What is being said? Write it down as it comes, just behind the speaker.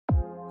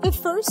The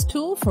first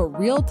tool for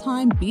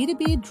real-time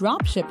B2B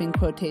dropshipping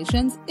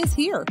quotations is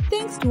here.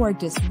 Thanks to our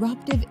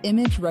disruptive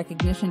image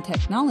recognition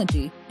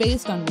technology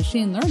based on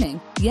machine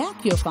learning,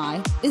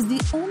 Yakkyofy is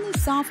the only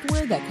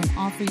software that can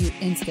offer you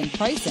instant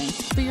pricing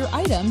for your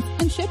items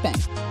and shipping.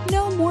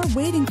 No more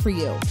waiting for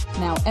you.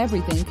 Now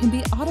everything can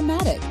be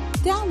automatic.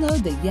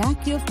 Download the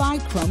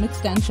Yakkyofy Chrome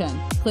extension.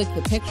 Click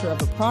the picture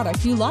of a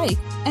product you like,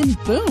 and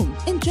boom!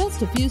 In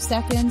just a few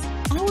seconds,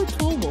 our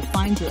tool will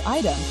find your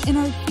item in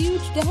our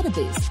huge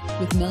database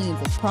with millions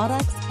of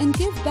products and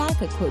give back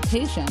a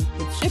quotation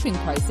with shipping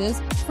prices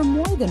from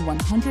more than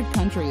 100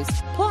 countries.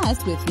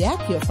 Plus, with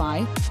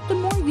Yakkyofy, the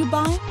more you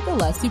buy, the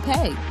less you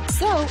pay.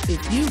 So,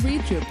 if you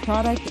reach your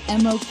product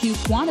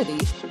MOQ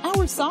quantity,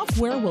 our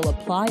software will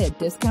apply a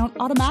discount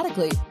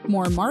automatically.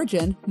 More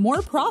margin,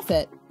 more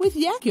profit with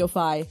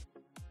Yakkyofy.